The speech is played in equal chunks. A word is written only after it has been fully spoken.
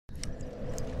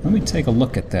Let me take a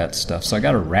look at that stuff. So I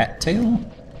got a rat tail?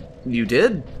 You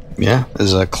did? Yeah,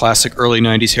 there's a classic early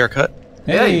 90s haircut.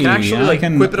 Yeah, you can actually like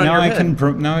whip it on your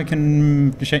head. Now I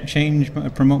can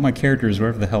promote my characters,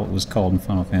 whatever the hell it was called in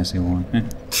Final Fantasy 1.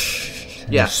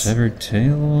 Yes. Severed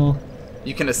tail.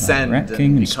 You can ascend Rat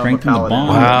King and strengthen the bond.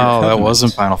 Wow, that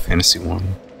wasn't Final Fantasy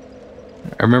 1.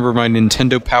 I remember my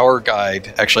Nintendo Power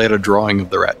Guide actually had a drawing of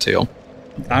the rat tail.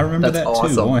 I remember That's that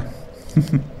awesome.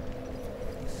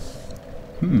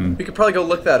 too. We could probably go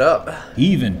look that up.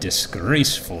 Even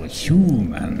disgraceful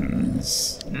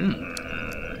humans.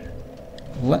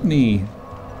 Let me...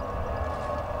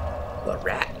 The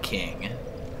Rat King.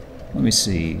 Let me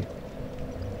see.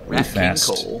 Rat King Fast.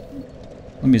 Cole.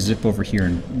 Let me zip over here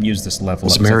and use this level.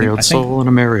 Was a merry old soul and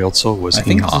a merry old soul was I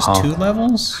think it's just 2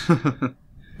 levels.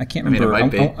 I can't remember. I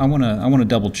mean, it might be. I wanna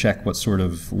double check what sort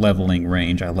of leveling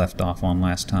range I left off on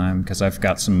last time, because I've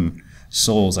got some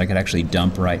souls I could actually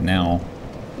dump right now,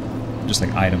 just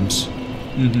like items.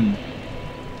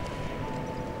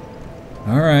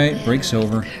 All right, break's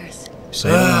over.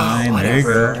 Save line. There you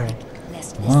go.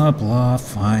 Blah blah.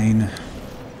 Fine.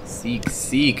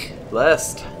 Seek,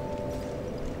 blessed.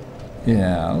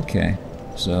 Yeah. Okay.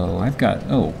 So I've got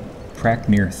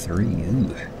Praknir 3.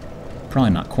 Ooh. Probably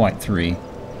not quite 3,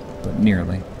 but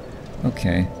nearly.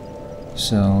 Okay.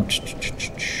 So.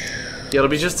 Yeah, it'll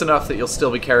be just enough that you'll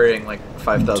still be carrying like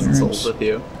 5,000 souls with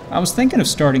you. I was thinking of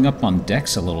starting up on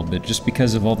Dex a little bit, just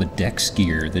because of all the Dex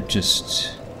gear that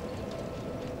just...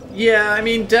 Yeah, I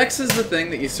mean, Dex is the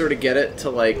thing that you sort of get it to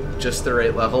like just the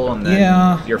right level, and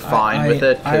then you're fine with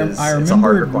it because it's a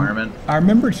hard requirement. I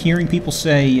remembered hearing people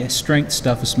say strength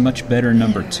stuff is much better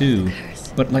number 2,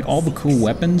 but like all the cool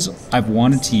weapons I've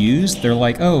wanted to use, they're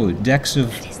like, oh, Dex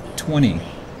of 20,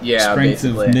 yeah, strength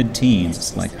basically. of mid-teens.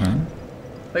 It's like, huh?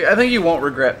 Like, I think you won't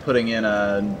regret putting in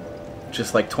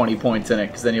just like 20 points in it,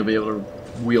 because then you'll be able to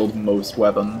wield most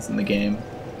weapons in the game.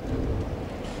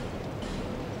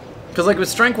 Because like with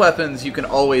strength weapons, you can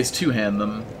always two-hand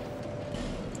them.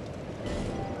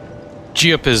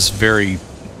 Geop is very,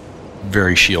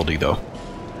 very shieldy, though.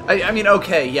 I mean,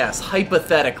 okay, yes,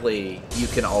 hypothetically, you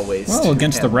can always Well,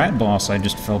 against the two-hand rat boss, I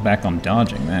just fell back on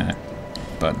dodging that.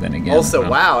 But then again... Also,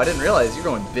 wow, I didn't realize you're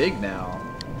going big now.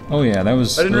 Oh yeah, that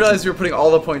was... I didn't realize you were putting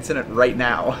all the points in it right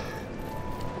now.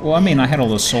 Well, I mean, I had all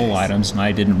those soul items, and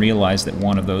I didn't realize that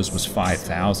one of those was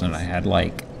 5,000. I had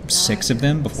like 6 of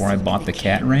them before I bought the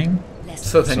cat ring.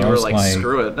 So then you were like,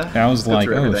 screw it. I was like,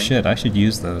 oh everything. shit, I should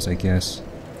use those, I guess.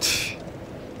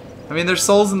 I mean, there's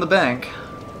souls in the bank.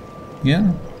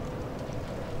 Yeah.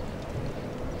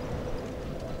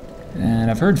 And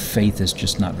I've heard Faith is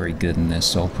just not very good in this,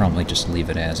 so I'll probably just leave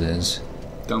it as is.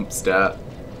 Dump stat.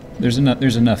 There's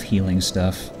enough healing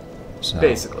stuff. So.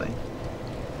 Basically.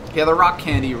 Yeah, the rock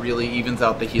candy really evens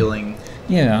out the healing.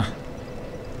 Yeah.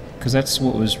 Because that's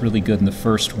what was really good in the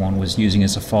first one, was using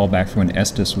as a fallback for when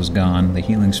Estus was gone, the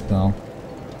healing spell.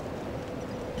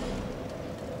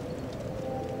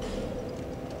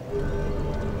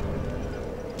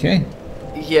 Okay.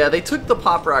 Yeah, they took the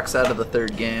pop rocks out of the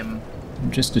 3rd game.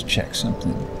 Just to check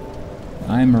something.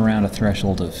 I'm around a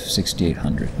threshold of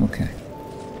 6,800. Okay.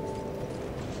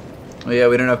 Oh yeah,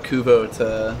 we don't have Kuvo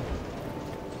to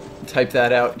type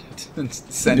that out and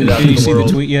send it out to Did you the see world.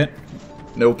 the tweet yet?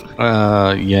 Nope.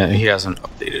 Yeah, he hasn't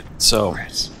updated, so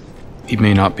he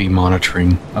may not be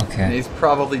monitoring. Okay. He's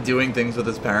probably doing things with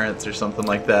his parents or something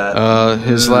like that.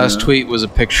 His last tweet was a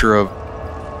picture of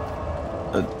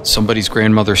somebody's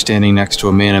grandmother standing next to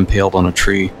a man impaled on a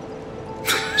tree.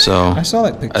 So I saw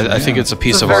that picture. I think it's a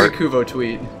piece it's a of very art. Kuvo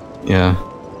tweet. Yeah.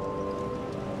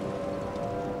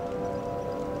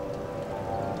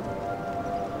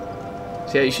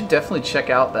 So yeah, you should definitely check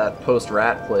out that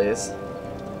post-rat place.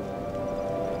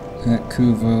 At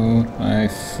Kuvo, I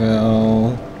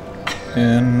fell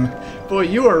in. Boy,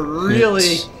 you are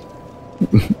really...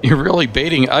 You're really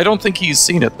baiting. I don't think he's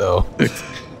seen it, though.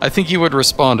 I think he would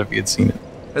respond if he had seen it.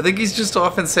 I think he's just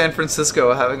off in San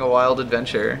Francisco having a wild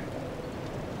adventure.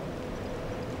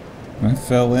 I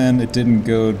fell in, it didn't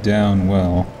go down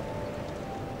well.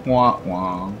 Wah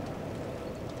wah.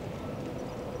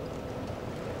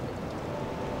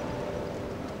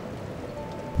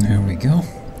 There we go.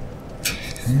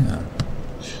 Yeah.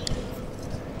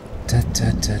 Da,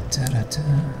 da, da, da, da, da.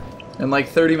 In like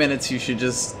 30 minutes you should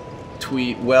just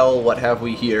tweet, well, what have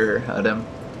we here, at him.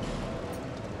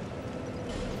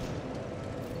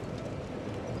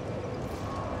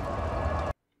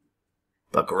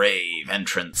 The grave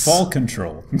entrance. Fall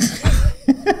control. A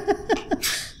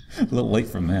little late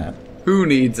from that. Who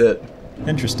needs it?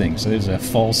 Interesting, so there's a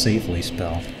fall safely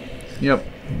spell. Yep.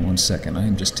 1 second, I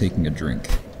am just taking a drink.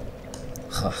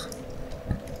 Huh.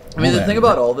 I mean, the thing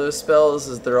about all those spells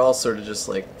is they're all sort of just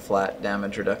like flat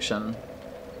damage reduction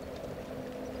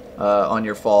on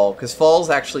your fall, because falls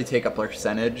actually take a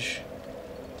percentage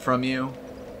from you.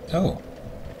 Oh.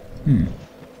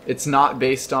 It's not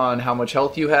based on how much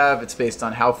health you have, it's based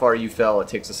on how far you fell. It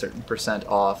takes a certain percent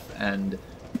off, and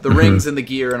the rings and the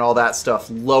gear and all that stuff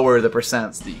lower the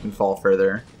percents that you can fall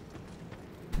further.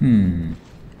 I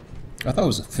thought it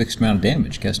was a fixed amount of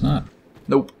damage. Guess not.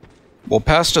 Nope. Well,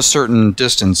 past a certain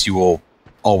distance, you will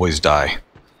always die.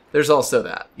 There's also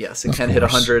that. Yes, it can hit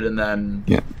 100 and then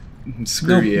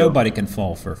screw you. Nobody can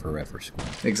fall for forever.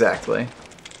 Exactly.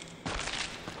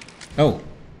 Oh.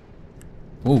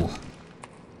 Ooh.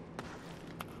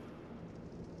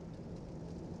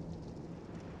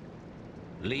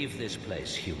 Leave this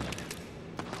place, human.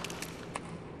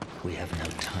 We have no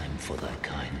time for thy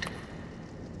kind.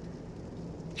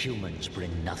 Humans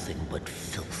bring nothing but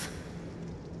filth.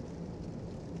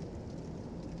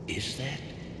 Is that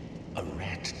a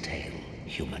rat tail,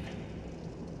 human?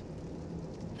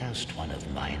 Thou'st one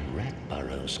of mine rat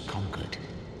burrows conquered.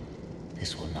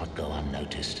 This will not go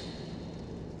unnoticed.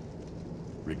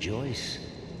 Rejoice,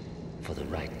 for the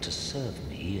right to serve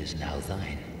me is now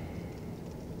thine.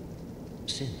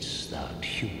 Since thou'rt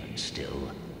human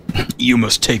still, you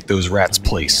must take those rats'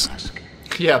 place.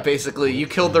 Yeah, basically, you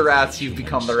killed the rats, you've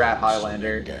become the Rat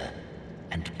Highlander.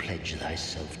 And pledge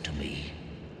thyself to me.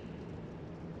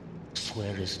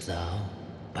 Swearest thou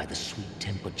by the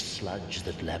sweet-tempered sludge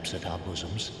that laps at our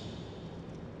bosoms?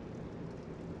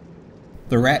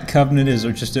 The Rat Covenant is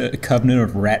just a covenant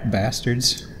of rat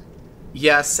bastards?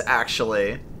 Yes,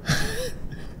 actually.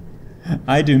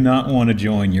 I do not want to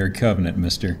join your covenant,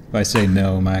 mister. If I say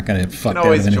no, am I going to fuck out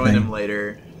of anything? You can always join him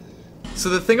later. So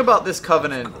the thing about this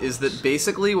covenant is that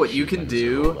basically what you can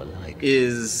do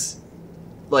is,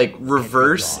 like,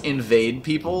 reverse invade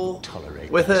people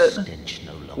with it,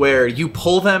 where you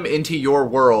pull them into your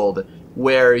world,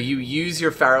 where you use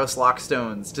your Pharos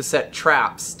Lockstones to set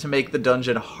traps to make the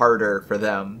dungeon harder for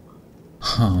them.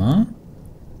 Huh?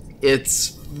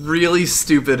 It's really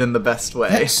stupid in the best way.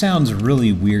 That sounds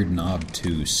really weird and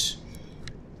obtuse.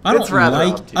 I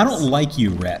don't like you,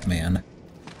 Rat Man.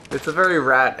 It's a very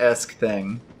rat-esque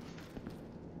thing.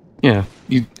 Yeah.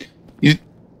 Can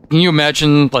you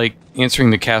imagine, like,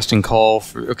 answering the casting call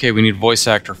for, okay, we need a voice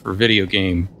actor for a video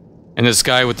game, and this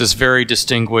guy with this very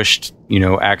distinguished,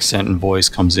 accent and voice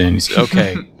comes in. He says,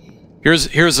 okay,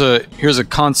 here's a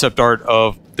concept art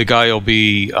of the guy you'll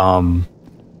be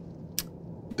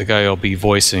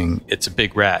voicing. It's a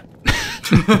big rat.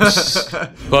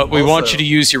 But we want you to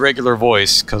use your regular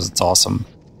voice because it's awesome.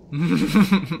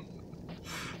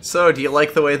 So, do you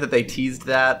like the way that they teased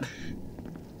that?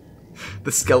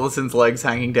 The skeleton's legs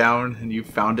hanging down, and you've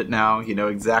found it now. You know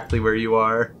exactly where you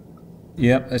are.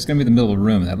 Yep, that's going to be the middle of the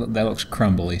room. That looks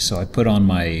crumbly, so I put on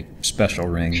my special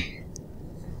ring.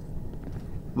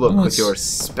 Look with your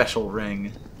special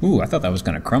ring. Ooh, I thought that was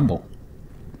going to crumble.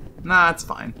 Nah, it's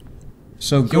fine.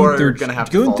 So Gunther,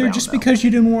 just because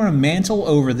you didn't want to mantle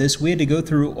over this, we had to go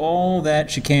through all that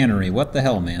chicanery. What the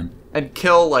hell, man? And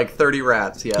kill, like, 30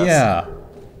 rats, yes. Yeah.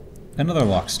 Another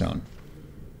lockstone.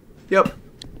 Yep.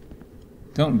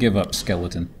 Don't give up,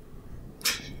 skeleton.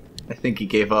 I think he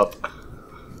gave up.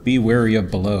 Be wary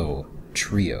of below,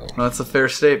 trio. Well, that's a fair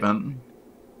statement.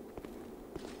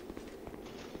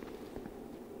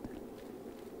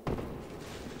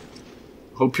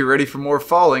 Hope you're ready for more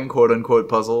falling, quote-unquote,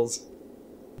 puzzles.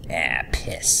 Ah,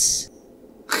 piss.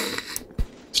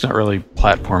 It's not really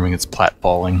platforming, it's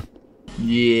platfalling.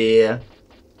 Yeah.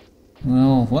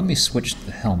 Well, let me switch to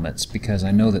the helmets, because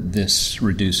I know that this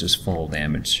reduces fall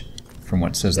damage, from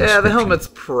what it says in the description. The helmet's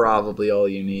probably all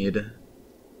you need.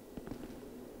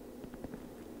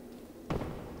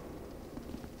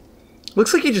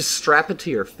 Looks like you just strap it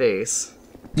to your face.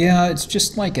 Yeah, it's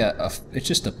just like it's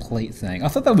just a plate thing. I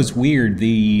thought that was weird.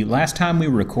 The last time we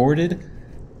recorded,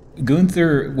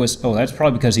 Gunther was... Oh, that's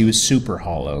probably because he was super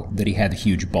hollow, that he had a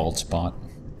huge bald spot.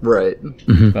 Right.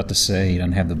 About to say he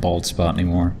doesn't have the bald spot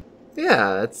anymore.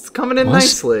 Yeah, it's coming in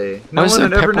nicely. Why is there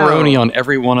pepperoni on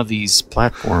every one of these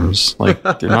platforms? Like,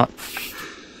 they're not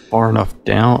far enough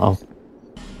down. Oh.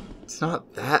 It's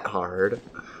not that hard.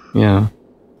 Yeah.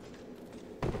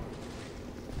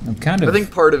 I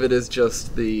think part of it is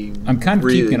just the... I'm kind of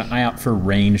keeping an eye out for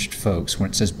ranged folks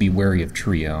when it says be wary of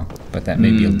trio, but that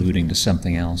may be alluding to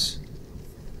something else.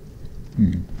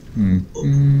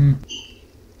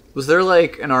 Was there,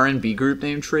 like, an R&B group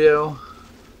named Trio?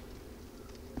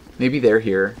 Maybe they're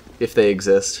here, if they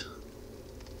exist.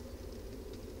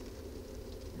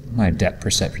 My depth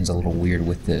perception's a little weird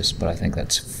with this, but I think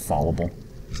that's fallable.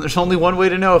 There's only one way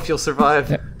to know if you'll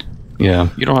survive. Yeah,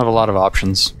 you don't have a lot of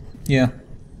options. Yeah.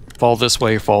 Fall this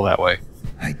way, fall that way.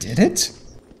 I did it?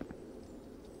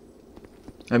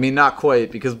 I mean, not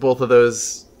quite, because both of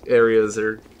those areas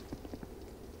are,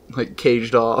 like,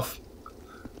 caged off.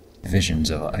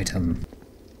 Visions of item.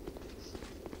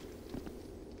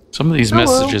 Some of these Hello.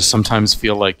 messages sometimes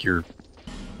feel like you're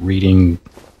reading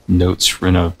notes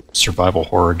in a survival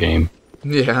horror game.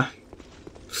 Yeah.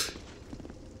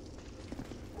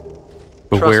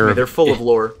 But Trust me, they're full of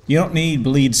lore. You don't need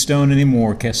bleed stone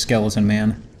anymore, skeleton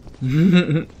man.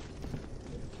 Ooh,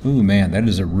 man, that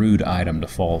is a rude item to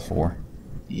fall for.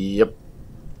 Yep.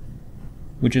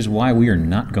 Which is why we are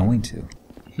not going to.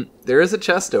 There is a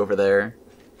chest over there.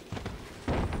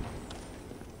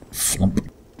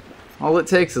 Flump. All it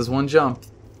takes is one jump.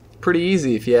 Pretty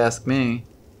easy, if you ask me.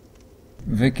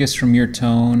 Vicus, from your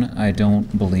tone, I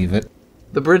don't believe it.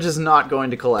 The bridge is not going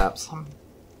to collapse.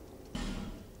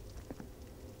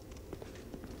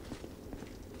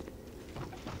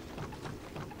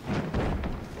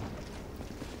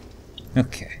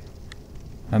 Okay.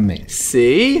 I made it.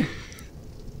 See?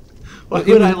 Why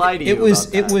would I lie to you It was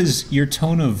about that? it was your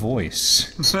tone of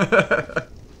voice.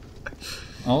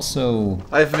 Also,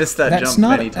 I've missed that that's jump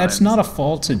not many times. that's not a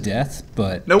fall to death,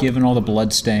 but Nope. given all the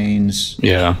blood stains,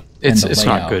 Yeah, and it's the it's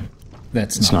layout, not good.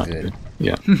 That's It's not not good. good.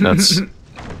 Yeah, that's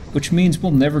Which means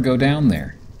we'll never go down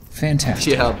there.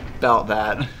 Fantastic. Yeah, about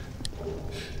that.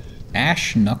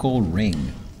 Ash knuckle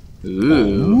ring.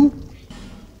 Ooh.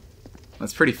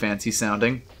 That's pretty fancy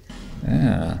sounding.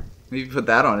 Yeah. Maybe put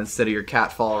that on instead of your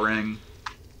catfall ring.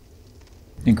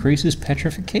 Increases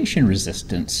petrification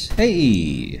resistance.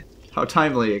 Hey. How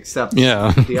timely, except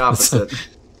Yeah. the opposite.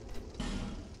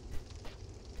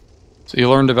 So you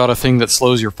learned about a thing that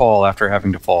slows your fall after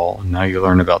having to fall, and now you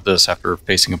learn about this after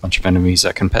facing a bunch of enemies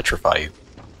that can petrify you.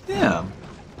 Yeah.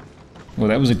 Well,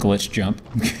 that was a glitch jump.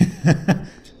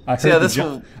 I heard yeah, the this jump.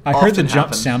 will I heard the often jump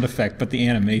happen. sound effect, but the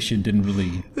animation didn't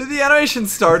really. The animation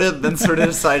started, then sort of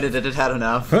decided that it had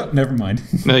enough. Oh, never mind.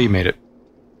 No, you made it.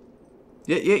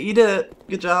 Yeah, you did it.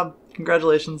 Good job.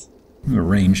 Congratulations. A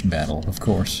ranged battle, of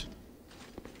course.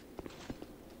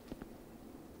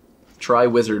 Try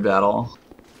wizard battle.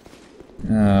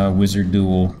 Wizard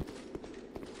duel.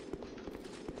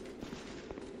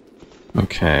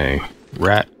 Okay.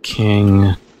 Rat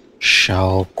King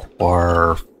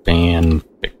Shalquar fan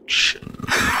fiction.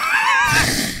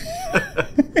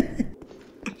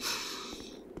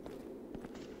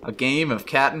 A game of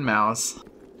cat and mouse.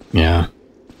 Yeah.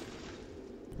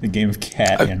 The game of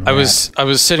cat and I rat.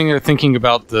 was sitting there thinking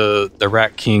about the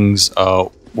Rat King's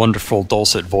wonderful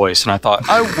dulcet voice, and I thought,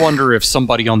 I wonder if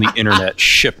somebody on the internet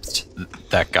shipped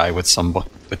that guy with the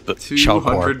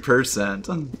Shalquar.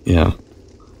 200%. Yeah.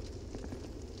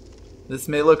 This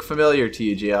may look familiar to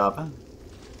you, Giab.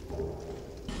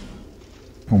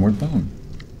 Homeward Bone.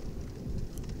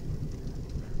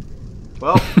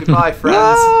 Well, goodbye,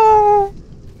 friends.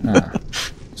 Ah,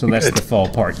 so that's the fall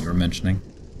part you were mentioning.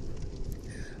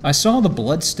 I saw the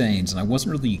blood stains and I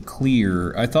wasn't really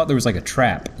clear. I thought there was like a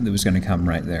trap that was going to come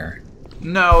right there.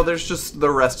 No, there's just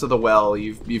the rest of the well.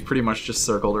 You've pretty much just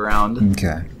circled around.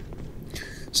 Okay.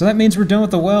 So that means we're done with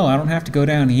the well. I don't have to go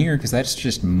down here because that's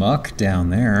just muck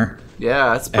down there.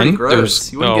 Yeah, it's pretty And gross.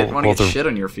 there's- You wouldn't oh, want to well, get the- shit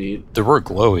on your feet. There were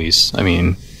glowies. I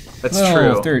mean, That's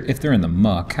Well, true. if they're in the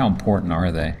muck, how important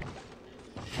are they?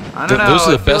 I don't know. those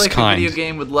are the I feel best like kind. a video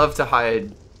game would love to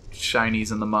hide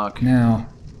shinies in the muck. Now,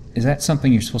 is that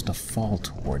something you're supposed to fall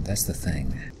toward? That's the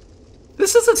thing.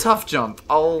 This is a tough jump.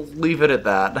 I'll leave it at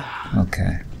that.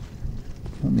 Okay.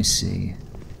 Let me see.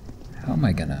 How am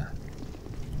I gonna...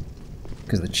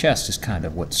 Because the chest is kind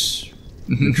of what's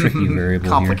the tricky variable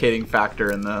here. Complicating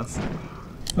factor in this.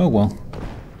 Oh, well.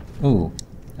 Oh,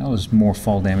 that was more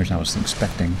fall damage than I was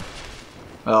expecting.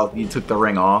 Well, you took the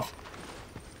ring off.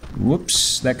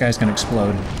 Whoops, that guy's gonna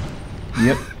explode.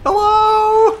 Yep.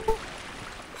 Hello!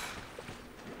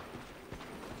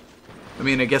 I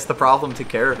mean, I guess the problem took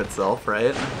care of itself,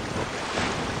 right?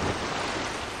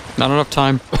 not enough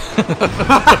time.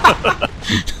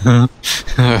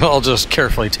 I'll just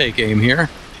carefully take aim here.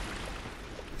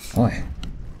 Boy.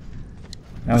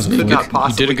 That was a Could fluke. not You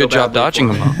possibly did a good go job badly dodging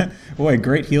for them, me. though. Boy,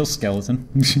 great heal skeleton.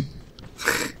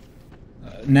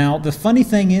 Now, the funny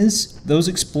thing is, those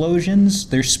explosions,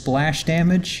 their splash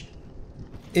damage,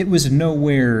 it was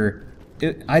nowhere...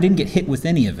 I didn't get hit with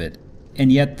any of it.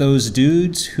 And yet those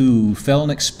dudes who fell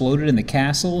and exploded in the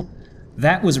castle,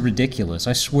 that was ridiculous.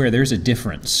 I swear, there's a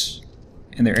difference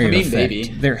in their area I mean, of effect. maybe.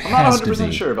 There I'm not has 100% to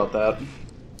be. sure about that.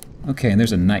 Okay, and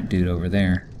there's a knight dude over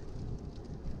there.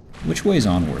 Which way's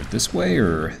onward? This way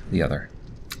or the other?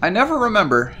 I never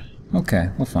remember. Okay,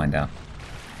 we'll find out.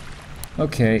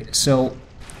 Okay, so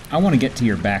I want to get to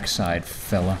your backside,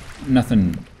 fella.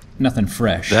 Nothing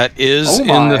fresh. That is Oh in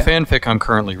my. the fanfic I'm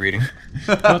currently reading.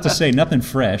 About to say nothing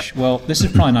fresh. Well, this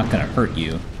is probably not going to hurt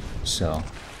you, so.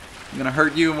 I'm gonna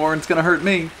hurt you more than it's gonna hurt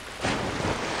me.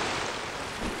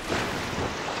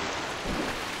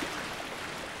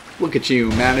 Look at you,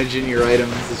 managing your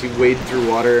items as you wade through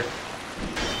water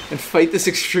and fight this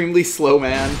extremely slow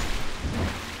man.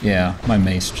 Yeah, my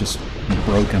mace just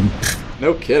broke him.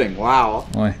 No kidding, wow.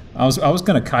 Boy, I was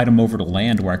gonna kite him over to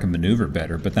land where I can maneuver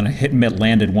better, but then I hit him, it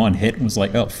landed one hit, and was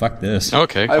like, oh, fuck this.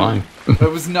 Okay, fine. I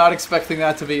was not expecting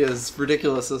that to be as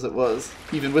ridiculous as it was,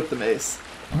 even with the mace.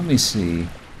 Let me see.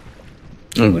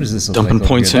 What does this look Dumping like over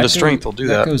points here? into That strength will do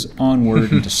that. That goes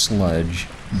onward into sludge.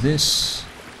 This...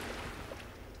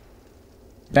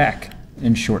 back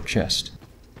in short chest.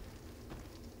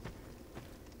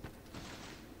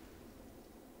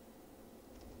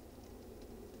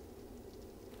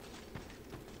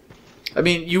 I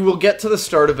mean, you will get to the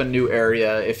start of a new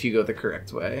area if you go the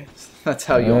correct way. That's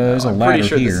how you'll know. There's a I'm pretty ladder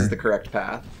sure this here. is the correct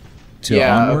path. To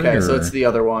Yeah, onward, okay, so or- it's the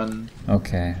other one.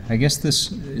 Okay, I guess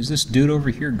this... is this dude over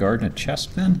here guarding a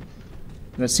chest, then?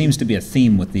 That seems to be a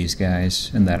theme with these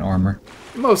guys in that armor.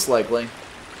 Most likely.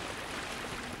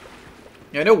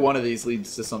 Yeah, I know one of these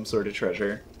leads to some sort of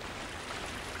treasure.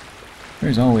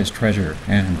 There's always treasure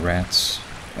and rats.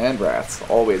 And rats.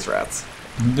 Always rats.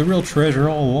 The real treasure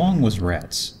all along was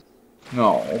rats.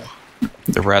 No.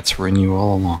 The rats were in you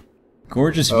all along.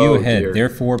 Gorgeous view Oh, ahead, dear.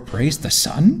 therefore praise the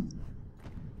sun?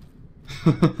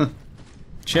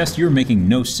 Chest, you're making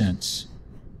no sense.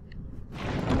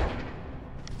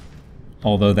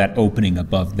 Although that opening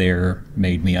above there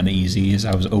made me uneasy as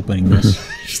I was opening this.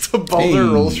 Just a boulder Hey.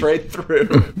 rolls right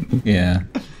through. Yeah.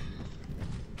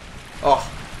 Oh,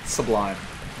 sublime.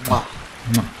 Mwah.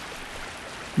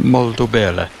 Molto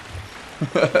bene.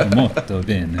 Molto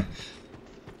bene.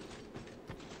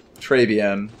 Très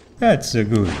bien. That's a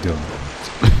good dog.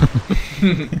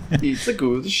 It's a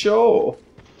good show.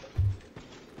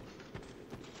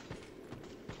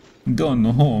 Don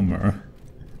Homer.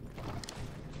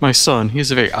 My son,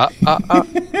 he's a very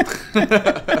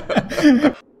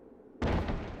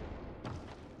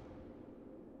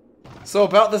So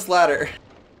about this ladder.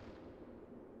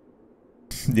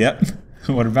 Yep.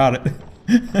 What about it?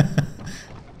 Let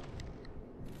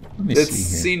me It's see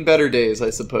here. seen better days, I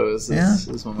suppose,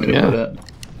 is one way to Yeah. put it.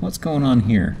 What's going on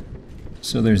here?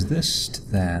 So there's this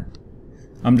to that.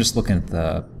 I'm just looking at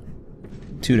the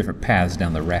two different paths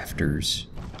down the rafters.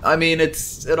 I mean,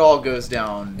 it all goes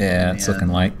down. Yeah, in it's the looking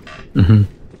end. like.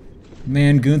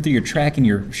 Man, Gunther, you're tracking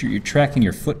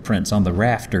your footprints on the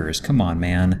rafters. Come on,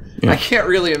 man. I can't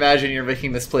really imagine you're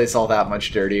making this place all that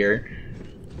much dirtier.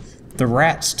 The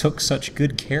rats took such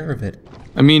good care of it.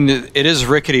 I mean, it is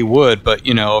rickety wood, but,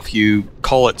 you know, if you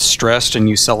call it stressed and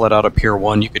you sell it out of Pier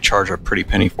 1, you could charge a pretty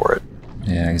penny for it.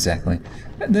 Yeah, exactly.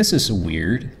 This is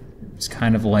weird. It's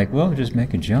kind of like, well, just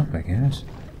make a jump, I guess.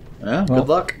 Yeah, Well- good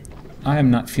luck. I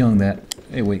am not feeling that.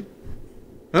 Hey, wait.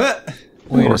 Huh?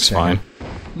 Wait a Works second. fine.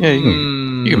 Yeah, you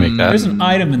can make that. There's an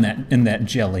item in that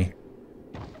jelly.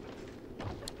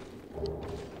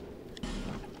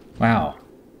 Wow.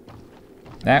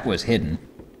 That was hidden.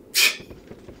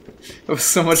 It was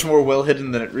so much more well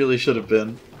hidden than it really should have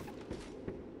been.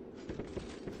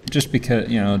 Just because,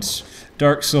 you know, it's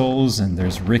Dark Souls and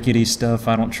there's rickety stuff,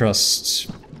 I don't trust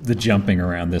the jumping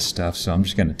around this stuff, so I'm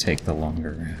just going to take the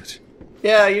longer route.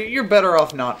 Yeah, you're better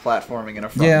off not platforming in a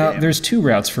front Yeah, game. there's two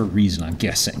routes for a reason, I'm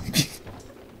guessing.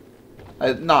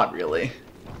 Not really.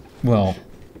 Well,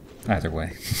 either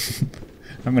way.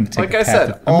 I'm going to take Like the I path said,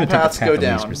 of, I'm all gonna take the paths path go of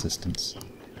least down. resistance.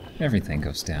 Everything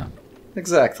goes down.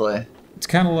 Exactly. It's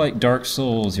kind of like Dark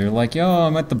Souls. You're like, oh,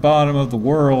 I'm at the bottom of the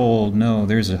world. No,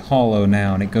 there's a hollow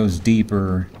now, and it goes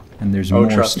deeper, and there's Oh,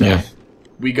 more trust me. stuff.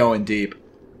 We going deep.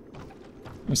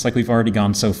 It's like we've already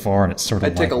gone so far, and it's sort of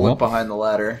I'd like, take a look behind the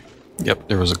ladder. Yep,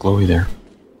 there was a glowy there.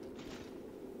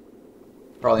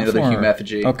 Probably another Far- hume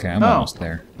effigy. Okay, I'm Oh. almost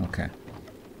there. Okay.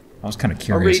 I was kind of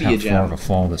curious how radia far of gem. a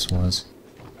fall this was.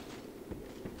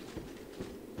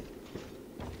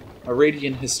 A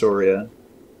Radiant Historia.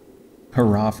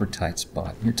 Hurrah for tight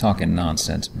spot. You're talking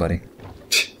nonsense, buddy.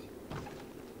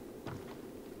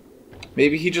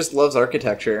 Maybe he just loves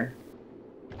architecture.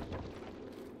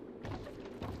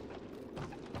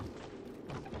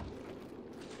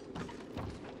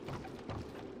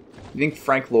 You think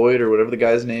Frank Lloyd or whatever the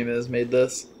guy's name is made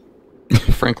this?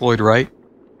 Frank Lloyd Wright?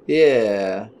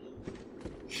 Yeah.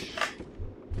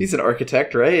 He's an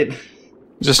architect, right?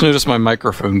 Just noticed my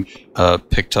microphone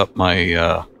picked up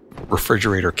my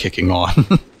refrigerator kicking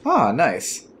on. Ah,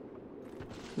 nice.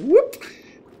 Whoop.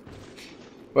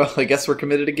 Well, I guess we're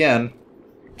committed again.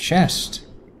 Chest.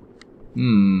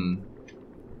 Well,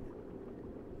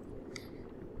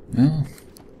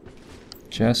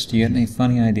 Jess, you got any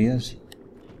funny ideas?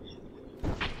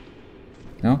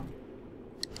 No?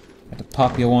 Had to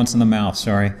pop you once in the mouth,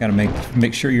 sorry. Gotta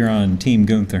make sure you're on Team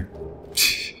Gunther.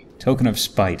 Token of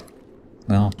spite.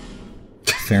 Well,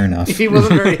 fair enough. He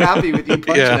wasn't very happy with you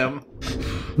punching him.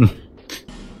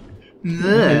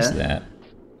 What is that?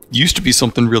 Used to be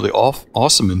something really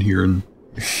awesome in here, and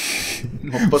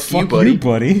Well, fuck Fuck you,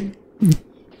 buddy.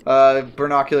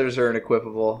 Binoculars are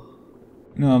unequipable.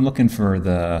 No, I'm looking for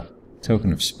the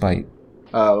token of spite.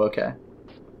 Oh, okay.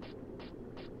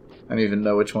 I don't even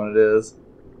know which one it is.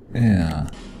 Yeah.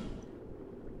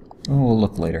 Oh, we'll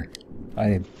look later.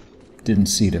 I didn't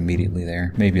see it immediately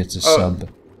there. Maybe it's a sub.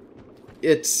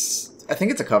 I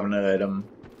think it's a Covenant item.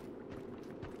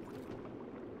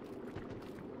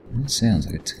 It sounds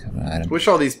like it's a covenant item. Wish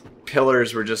all these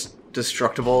pillars were just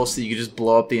destructible so you could just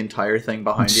blow up the entire thing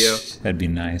behind you. That'd be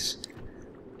nice.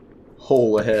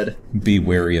 Hole ahead. Be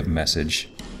wary of message.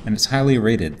 And it's highly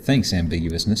rated. Thanks,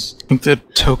 ambiguousness. I think the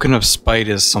token of spite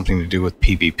is something to do with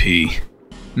PvP.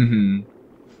 Mm-hmm.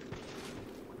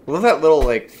 I love that little,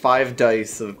 like, 5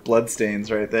 dice of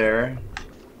bloodstains right there.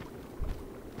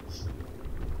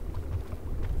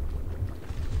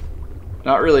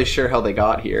 Not really sure how they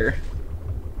got here.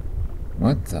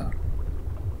 What the?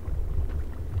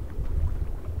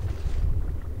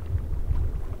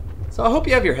 So I hope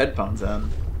you have your headphones in.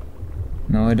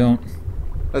 No, I don't.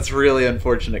 That's really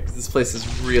unfortunate, because this place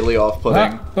is really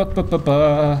off-putting. Are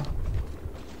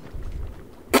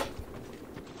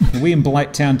we in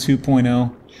Blighttown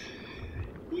 2.0?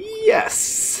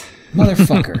 Yes!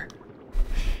 Motherfucker.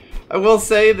 I will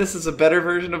say this is a better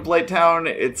version of Blighttown.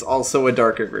 It's also a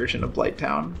darker version of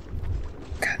Blighttown.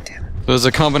 God damn it. So it's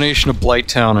a combination of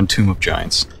Blighttown and Tomb of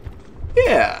Giants.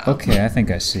 Yeah. Okay, I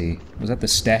think I see. Was that the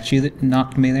statue that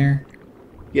knocked me there?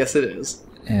 Yes, it is.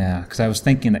 Yeah, because I was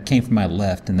thinking that came from my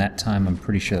left, and that time I'm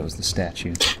pretty sure that was the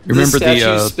statue. Remember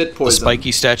statue spit the poison.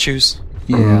 spiky statues?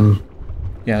 Yeah.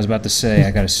 Yeah, I was about to say,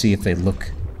 I gotta see if they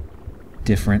look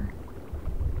different.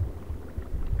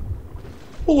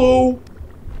 Hello.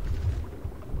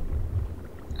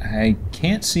 I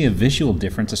can't see a visual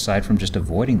difference aside from just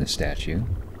avoiding the statue.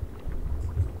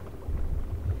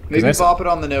 Maybe that's- bop it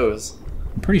on the nose.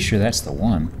 I'm pretty sure that's the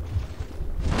one.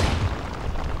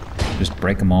 Just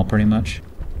break them all pretty much.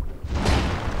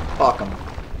 Fuck 'em.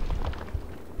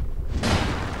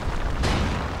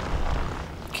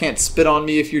 Can't spit on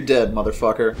me if you're dead,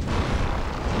 motherfucker.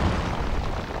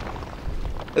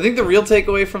 I think the real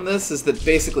takeaway from this is that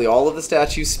basically all of the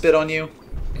statues spit on you.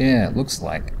 Yeah, it looks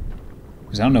like.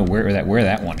 Because I don't know where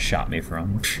that one shot me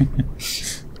from.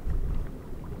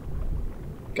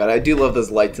 God, I do love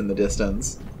those lights in the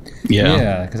distance. Yeah.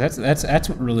 Yeah, because that's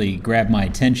what really grabbed my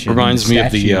attention. Reminds me of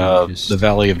statue the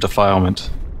Valley of Defilement.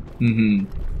 Mm-hmm.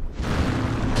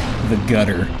 the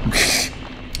gutter.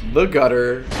 The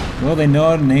gutter. Well, they know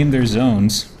how to name their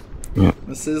zones. Yeah.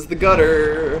 This is the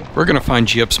gutter. We're gonna find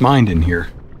Giep's mind in here.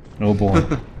 Oh boy.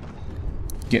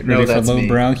 Get No, ready for that's me.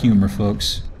 lowbrow humor,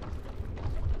 folks.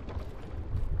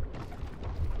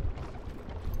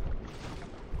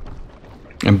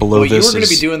 And below Well, you this were going to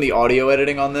be is doing the audio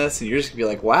editing on this, and you're just going to be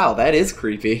like, wow, that is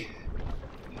creepy.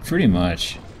 Pretty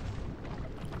much.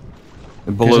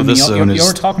 below 'Cause, I mean, this y'all- zone y'all is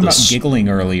were talking about this- giggling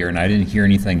earlier, and I didn't hear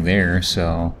anything there,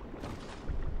 so...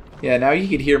 Yeah, now you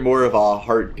could hear more of a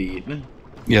heartbeat.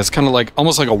 Yeah, it's kind of like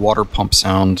almost like a water pump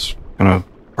sound kind of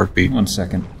heartbeat. 1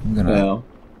 second. I'm gonna... No.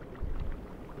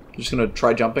 You're just going to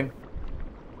try jumping?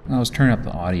 I was turning up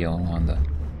the audio on the...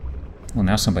 Well,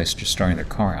 now somebody's just starting their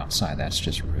car outside. That's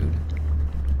just rude.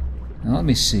 Now, let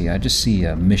me see. I just see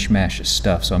a mishmash of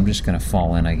stuff, so I'm just gonna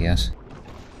fall in, I guess.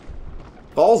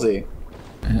 Ballsy.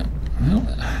 Well,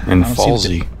 And I don't see what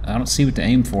Falsey. I don't see what to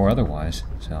aim for otherwise,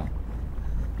 so...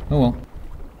 Oh well.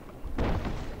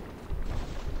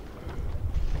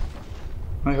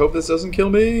 I hope this doesn't kill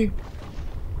me.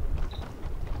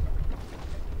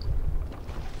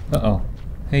 Uh-oh.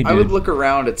 Hey, dude. I would look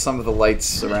around at some of the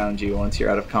lights around you once you're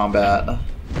out of combat.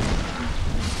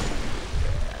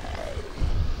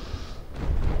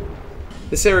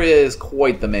 This area is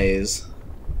quite the maze.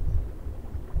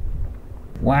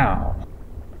 Wow.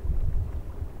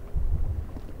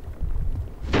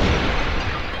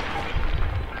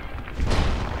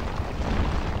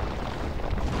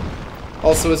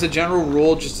 Also, as a general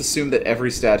rule, just assume that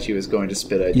every statue is going to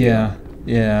spit at you. Yeah,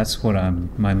 that's what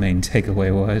my main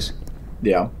takeaway was.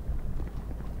 Yeah.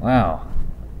 Wow.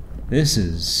 This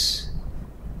is...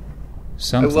 I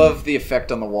something. love the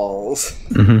effect on the walls.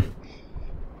 Mm-hmm.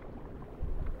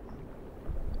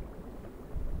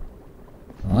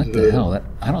 Well, What the hell? That,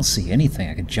 I don't see anything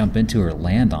I could jump into or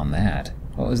land on that.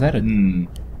 What was that?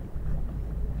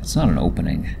 It's not an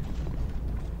opening.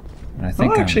 And I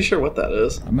think I'm not actually sure what that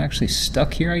is. I'm actually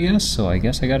stuck here, I guess, so I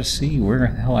guess I gotta see where the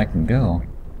hell I can go.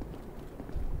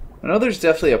 I know there's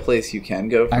definitely a place you can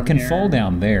go from I can here. fall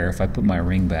down there if I put my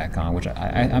ring back on, which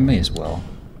I may as well.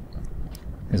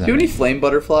 Do you have any flame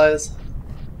butterflies?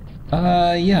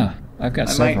 Yeah. I've got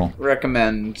several. I might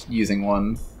recommend using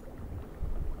one.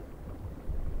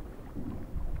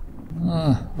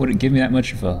 Would it give me that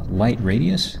much of a light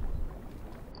radius?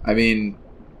 I mean,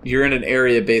 you're in an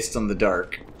area based on the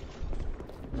dark.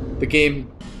 The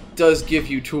game does give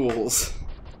you tools.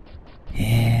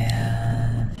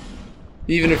 Yeah.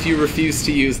 Even if you refuse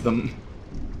to use them.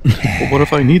 But what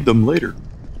if I need them later?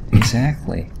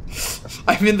 Exactly.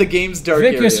 I'm in the game's dark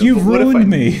Vicus, area. you've but what if I ruined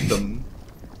me. need them?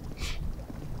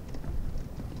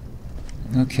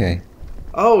 Okay.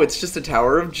 Oh, it's just a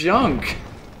tower of junk.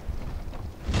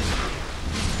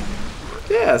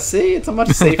 Yeah, see? It's a much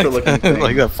safer looking thing.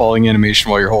 Like that falling animation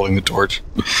while you're holding the torch.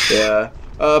 Yeah.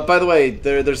 By the way,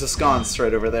 there's a sconce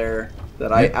right over there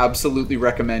that I absolutely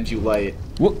recommend you light.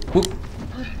 Whoop, whoop.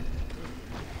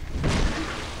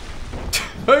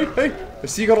 Hey! I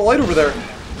see you got a light over there.